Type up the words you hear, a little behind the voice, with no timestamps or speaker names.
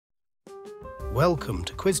Welcome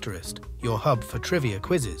to Quizterest, your hub for trivia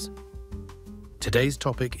quizzes. Today's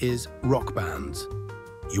topic is rock bands.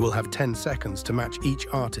 You will have 10 seconds to match each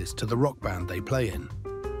artist to the rock band they play in.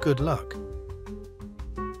 Good luck.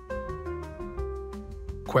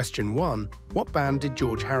 Question 1. What band did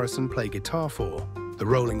George Harrison play guitar for? The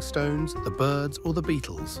Rolling Stones, the Byrds, or the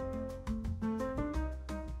Beatles?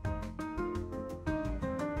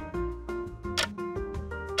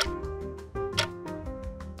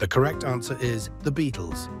 The correct answer is the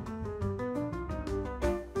Beatles.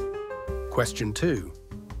 Question 2.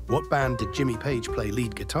 What band did Jimmy Page play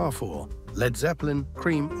lead guitar for? Led Zeppelin,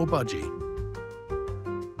 Cream, or Budgie?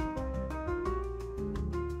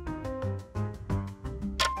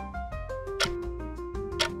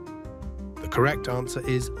 The correct answer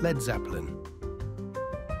is Led Zeppelin.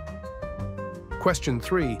 Question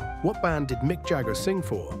 3. What band did Mick Jagger sing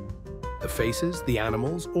for? The Faces, the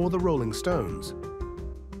Animals, or the Rolling Stones?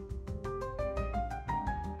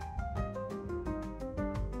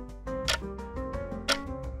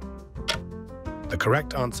 The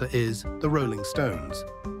correct answer is the Rolling Stones.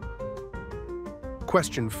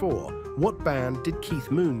 Question 4. What band did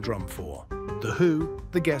Keith Moon drum for? The Who,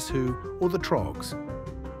 the Guess Who, or the Troggs?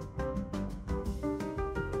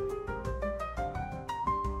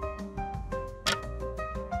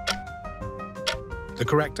 The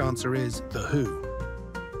correct answer is the Who.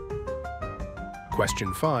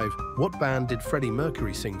 Question 5. What band did Freddie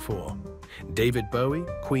Mercury sing for? David Bowie,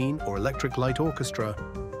 Queen, or Electric Light Orchestra?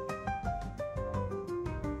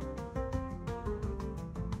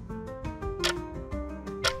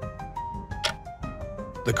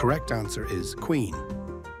 The correct answer is Queen.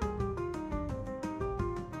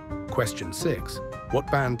 Question 6. What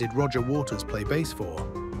band did Roger Waters play bass for?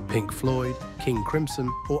 Pink Floyd, King Crimson,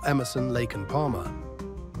 or Emerson, Lake and Palmer?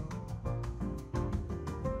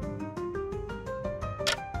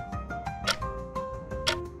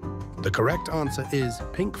 The correct answer is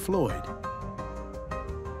Pink Floyd.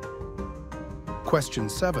 Question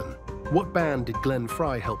 7. What band did Glenn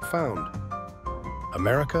Frey help found?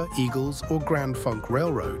 America, Eagles, or Grand Funk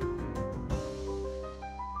Railroad?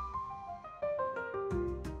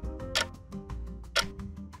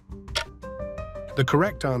 The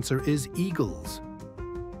correct answer is Eagles.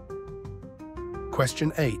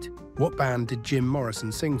 Question 8. What band did Jim Morrison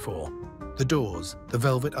sing for? The Doors, the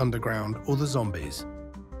Velvet Underground, or the Zombies?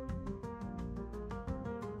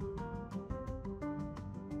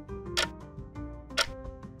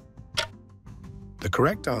 The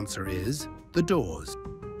correct answer is The Doors.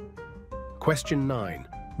 Question 9.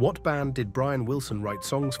 What band did Brian Wilson write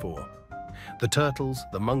songs for? The Turtles,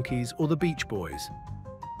 the Monkees, or the Beach Boys?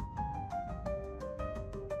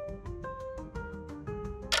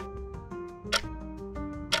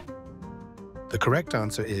 The correct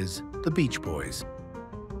answer is the Beach Boys.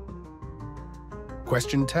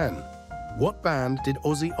 Question 10. What band did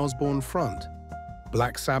Ozzy Osbourne front?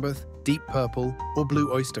 Black Sabbath, Deep Purple, or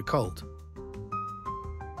Blue Oyster Cult?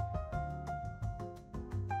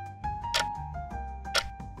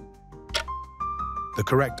 The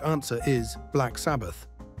correct answer is Black Sabbath.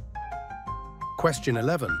 Question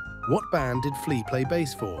 11. What band did Flea play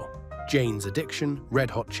bass for? Jane's Addiction, Red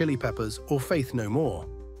Hot Chili Peppers, or Faith No More?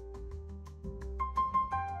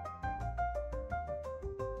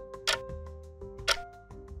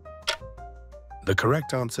 The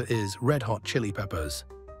correct answer is Red Hot Chili Peppers.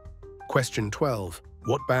 Question 12.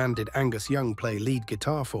 What band did Angus Young play lead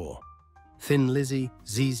guitar for? Thin Lizzy,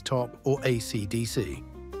 Z's Top, or AC/DC?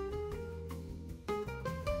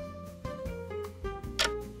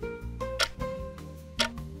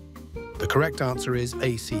 The correct answer is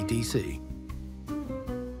AC/DC.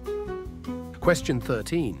 Question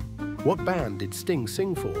 13. What band did Sting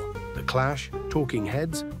sing for? The Clash, Talking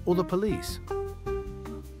Heads, or the Police?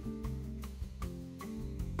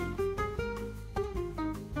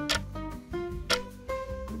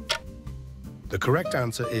 The correct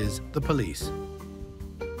answer is the Police.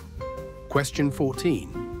 Question 14.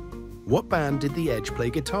 What band did The Edge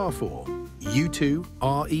play guitar for? U2,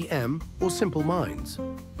 REM, or Simple Minds?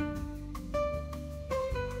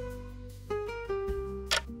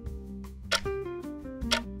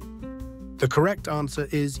 The correct answer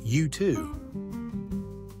is U2.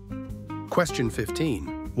 Question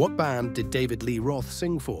 15. What band did David Lee Roth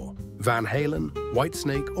sing for? Van Halen,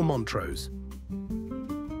 Whitesnake, or Montrose?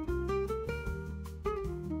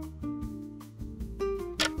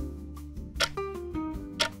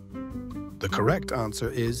 The correct answer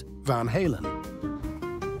is Van Halen.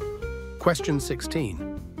 Question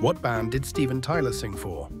 16. What band did Steven Tyler sing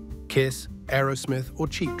for? Kiss, Aerosmith, or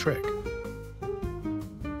Cheap Trick?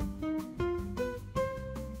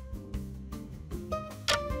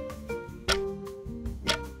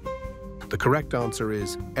 The correct answer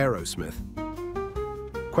is Aerosmith.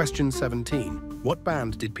 Question 17. What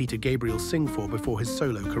band did Peter Gabriel sing for before his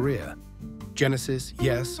solo career? Genesis,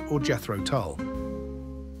 Yes, or Jethro Tull?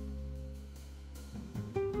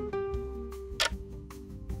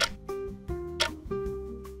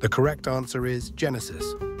 The correct answer is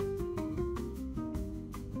Genesis.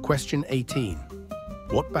 Question 18.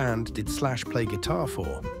 What band did Slash play guitar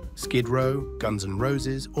for? Skid Row, Guns N'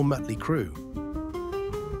 Roses, or Mötley Crüe?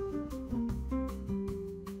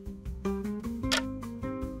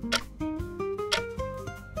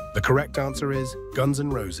 The correct answer is Guns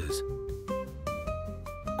N' Roses.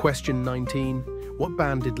 Question 19. What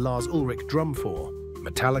band did Lars Ulrich drum for?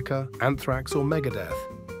 Metallica, Anthrax, or Megadeth?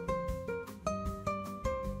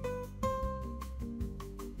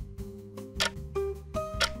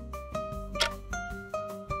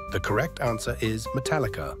 The correct answer is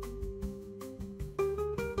Metallica.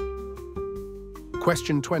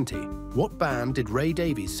 Question 20. What band did Ray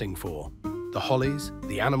Davies sing for? The Hollies,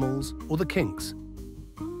 the Animals, or the Kinks?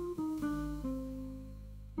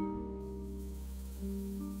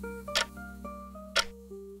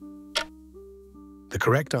 The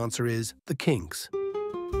correct answer is the Kinks.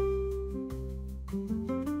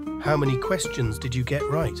 How many questions did you get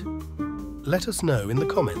right? Let us know in the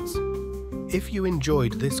comments. If you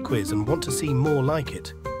enjoyed this quiz and want to see more like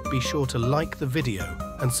it, be sure to like the video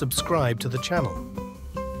and subscribe to the channel.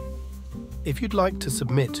 If you'd like to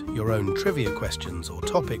submit your own trivia questions or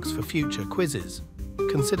topics for future quizzes,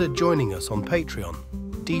 consider joining us on Patreon.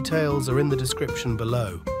 Details are in the description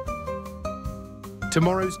below.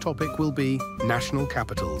 Tomorrow's topic will be national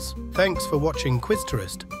capitals. Thanks for watching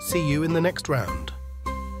Quizterest. See you in the next round.